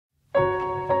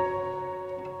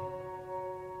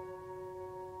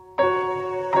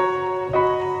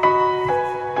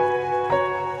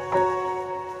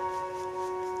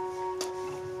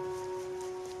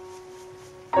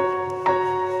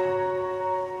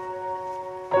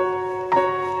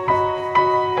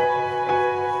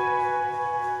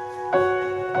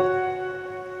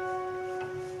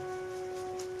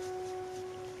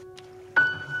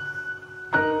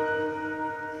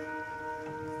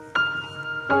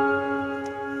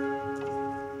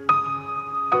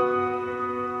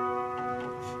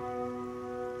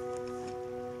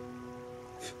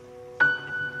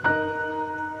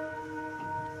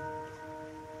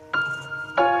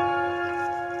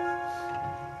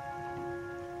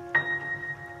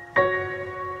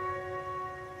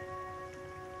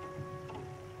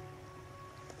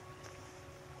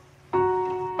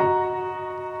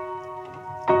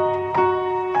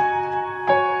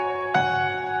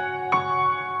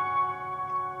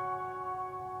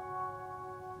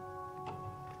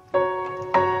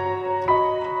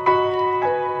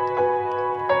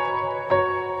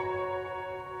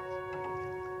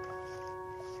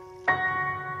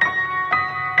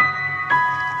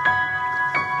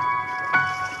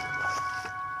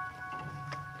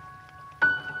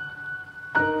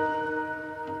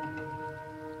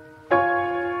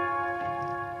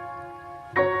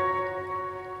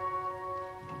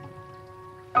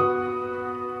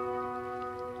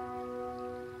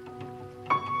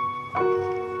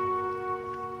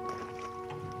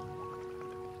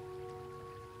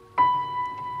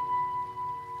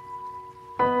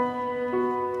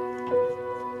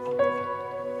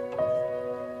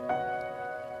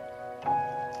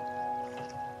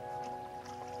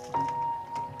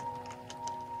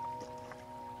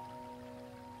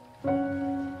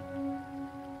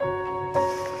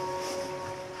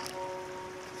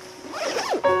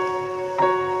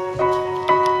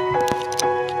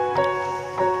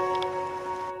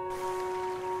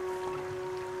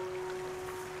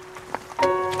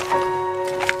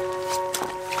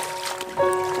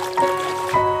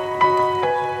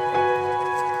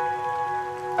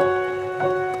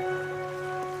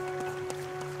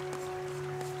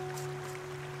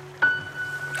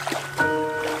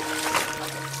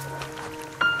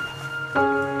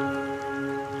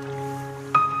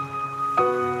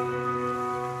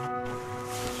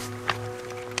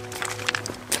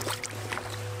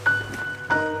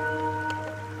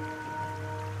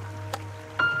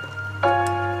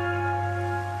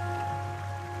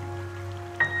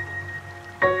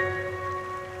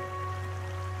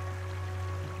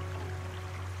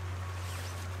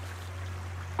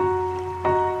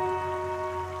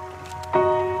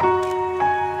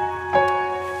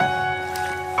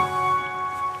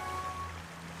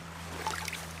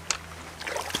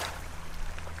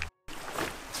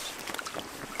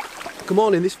Good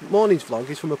morning. This morning's vlog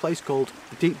is from a place called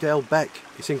Deepdale Beck.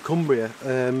 It's in Cumbria,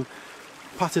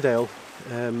 Patterdale.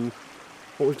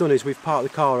 What we've done is we've parked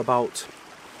the car about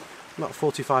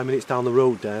 45 minutes down the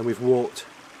road there, and we've walked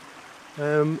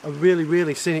a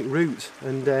really scenic route.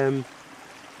 And at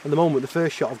the moment, the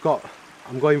first shot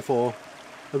I'm going for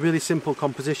a really simple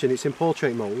composition. It's in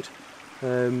portrait mode.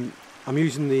 I'm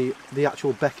using the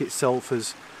actual beck itself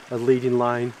as a leading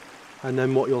line, and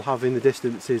then what you'll have in the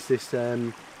distance is this,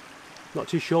 not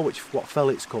too sure what fell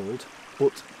it's called,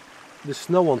 but there's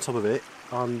snow on top of it,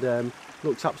 and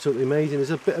looks absolutely amazing.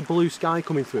 There's a bit of blue sky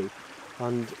coming through,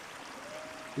 and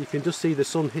you can just see the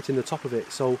sun hitting the top of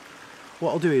it. So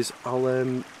what I'll do is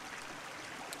the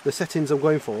settings I'm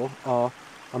going for are,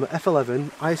 I'm at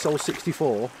f11, ISO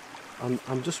 64, and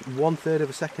I'm just 1/3 of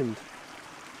a second,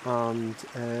 and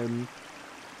I'm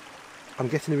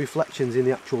getting the reflections in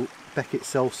the actual beck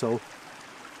itself. So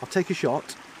I'll take a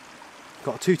shot,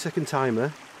 got a 2-second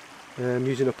timer,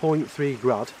 using a 0.3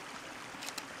 grad,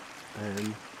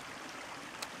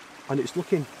 and it's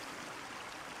looking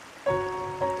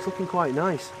quite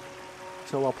nice.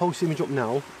 So I'll post the image up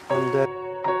now, and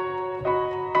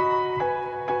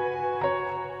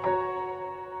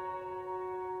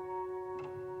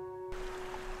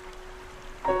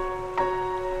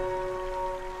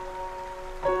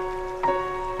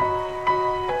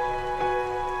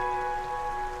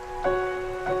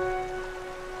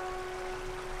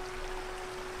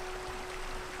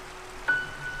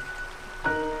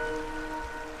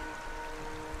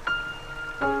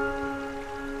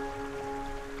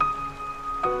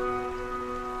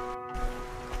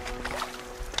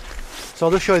so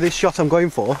I'll just show you this shot I'm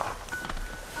going for.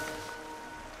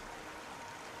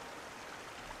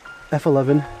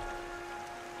 F11.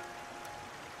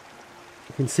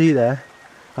 You can see there,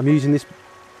 I'm using this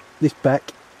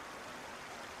beck,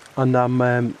 and I'm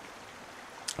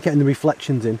getting the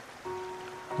reflections in.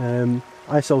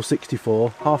 ISO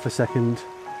 64, half a second,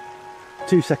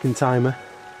 2-second timer.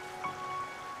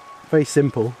 Very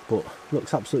simple, but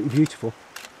looks absolutely beautiful.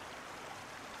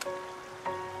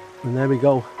 And there we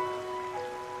go.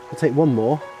 I'll take one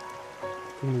more.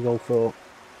 I'm going to go for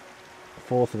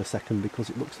 1/4 of a second because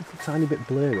it looks a tiny bit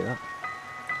blurry, that.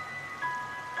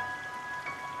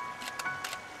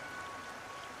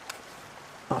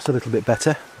 That's a little bit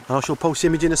better. I shall post the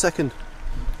image in a second.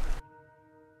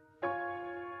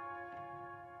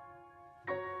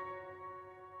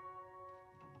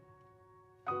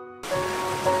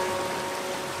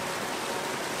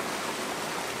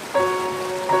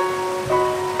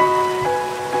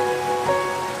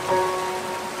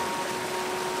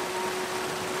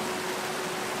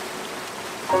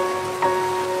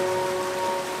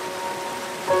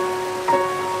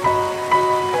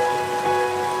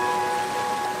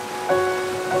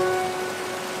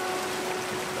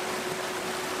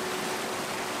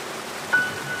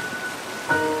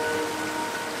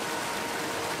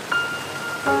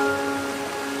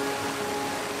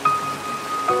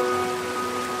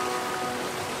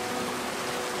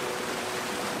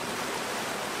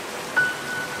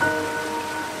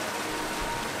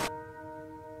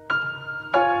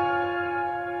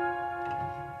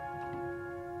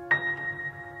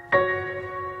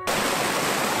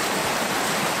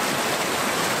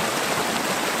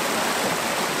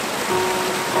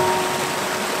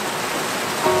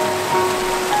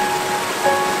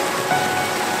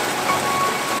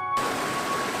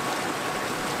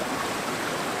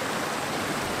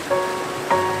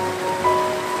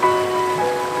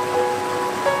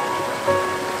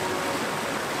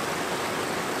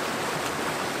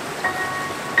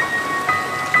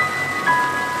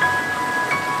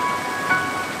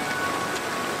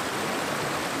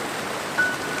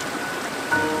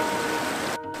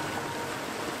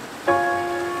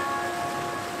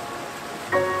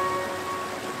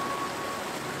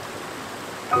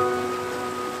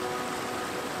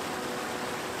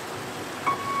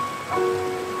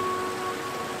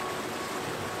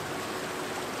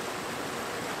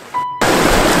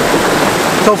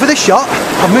 So for this shot,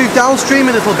 I've moved downstream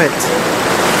a little bit.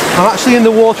 I'm actually in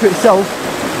the water itself.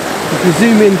 You can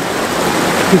zoom in, you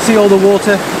can see all the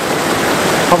water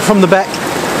from the beck.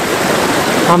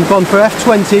 I'm gone for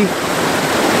f20.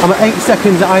 I'm at 8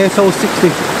 seconds at ISO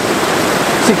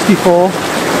 64,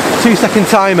 2-second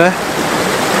timer.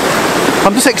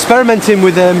 I'm just experimenting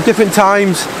with different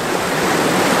times,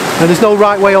 and there's no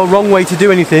right way or wrong way to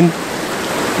do anything.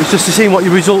 It's just to see what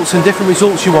your results and different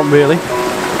results you want, really.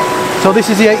 So this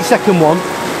is the 8-second one,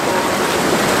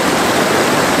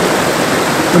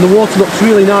 and the water looks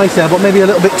really nice there, but maybe a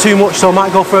little bit too much, so I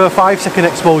might go for a 5-second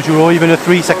exposure or even a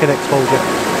 3-second exposure.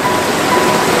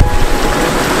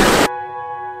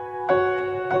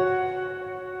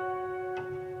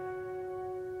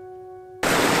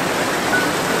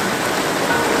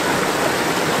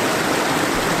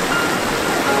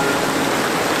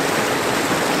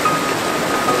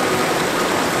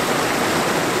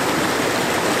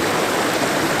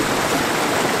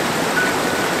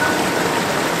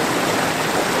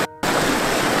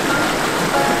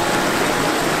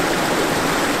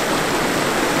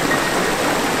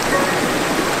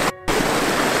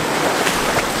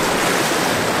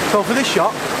 So for this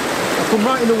shot, I come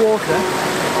right in the water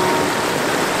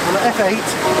on at F8,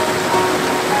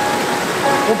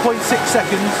 1.6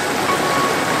 seconds.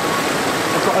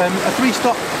 I've got a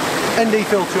 3-stop ND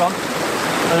filter on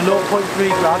and a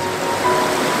 0.3 grad.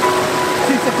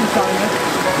 2-second timer.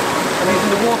 I'm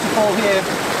using the waterfall here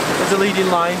as a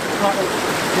leading line. Right up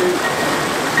to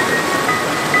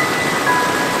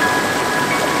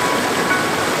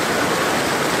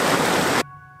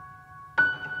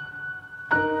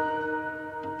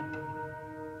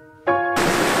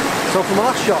so for my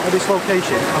last shot at this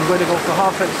location, I'm going to go for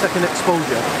half second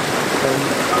exposure,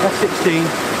 F16,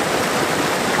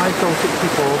 ISO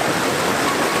 64,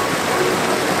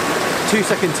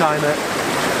 2-second timer,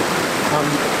 and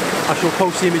I shall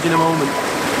post the image in a moment.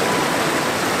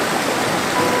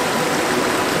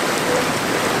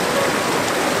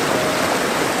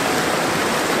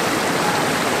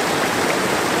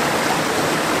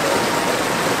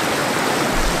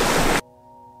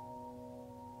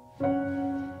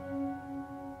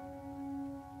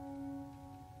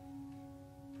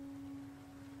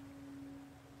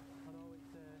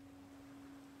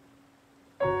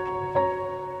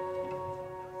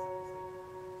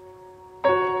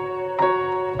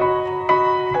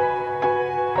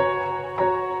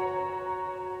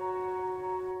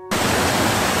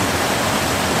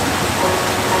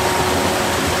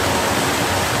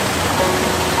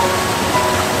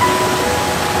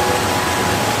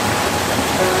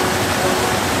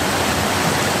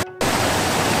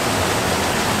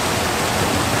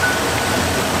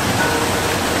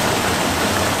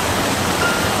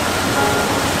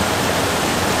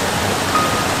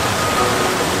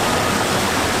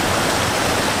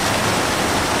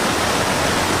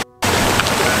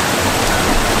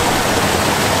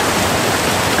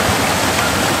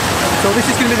 So this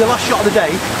is going to be the last shot of the day.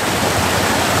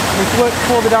 We've worked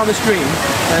further down the stream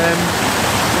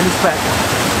on this beck.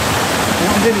 And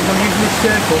what I'm doing is I'm using this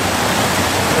circle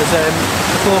as a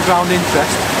foreground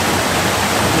interest.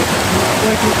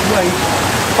 Working its way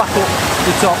back up to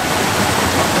the top.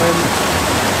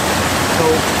 So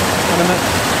I'm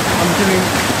doing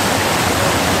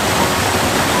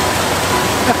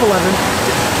F11,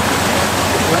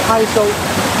 ISO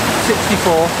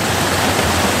 64.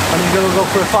 And I'm going to go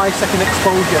for a 5-second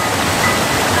exposure.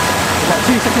 I've got a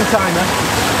 2-second timer.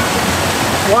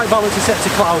 White balance is set to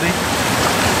cloudy.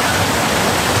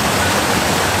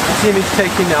 That's the image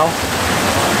taken now.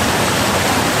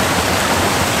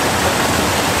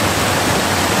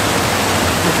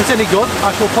 If it's any good,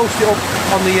 I shall post it up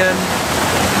on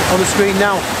the screen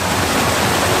now.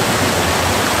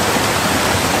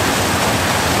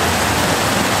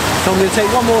 So I'm going to take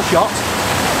one more shot.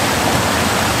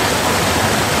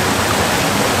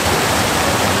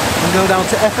 Go down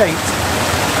to F8, and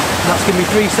that's giving me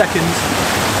 3 seconds,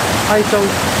 ISO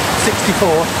 64,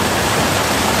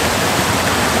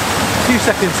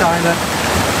 2-second timer,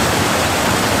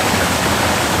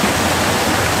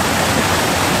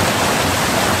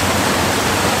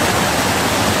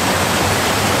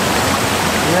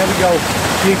 and there we go,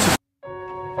 beautiful.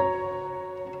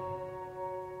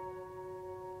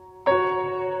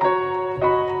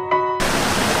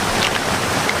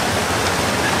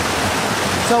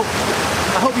 So,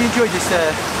 I hope you enjoyed this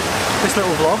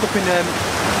little vlog up in, I don't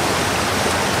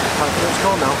know what it's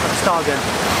called now, at Stargate.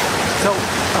 So,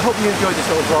 I hope you enjoyed this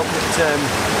little vlog at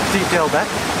Deepdale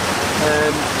Beck.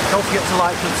 Don't forget to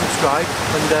like and subscribe,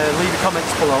 and leave your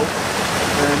comments below.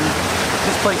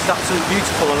 This place is absolutely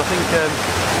beautiful, and I think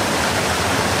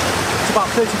it's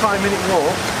about a 35-minute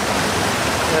walk,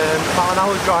 about an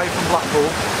hour drive from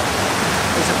Blackpool.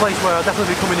 It's a place where I'll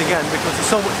definitely be coming again because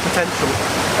there's so much potential.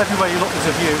 Everywhere you look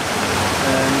there's a view.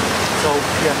 So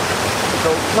yeah, so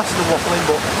less than waffling,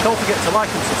 but don't forget to like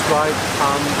and subscribe,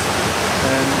 and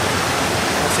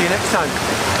I'll see you next time.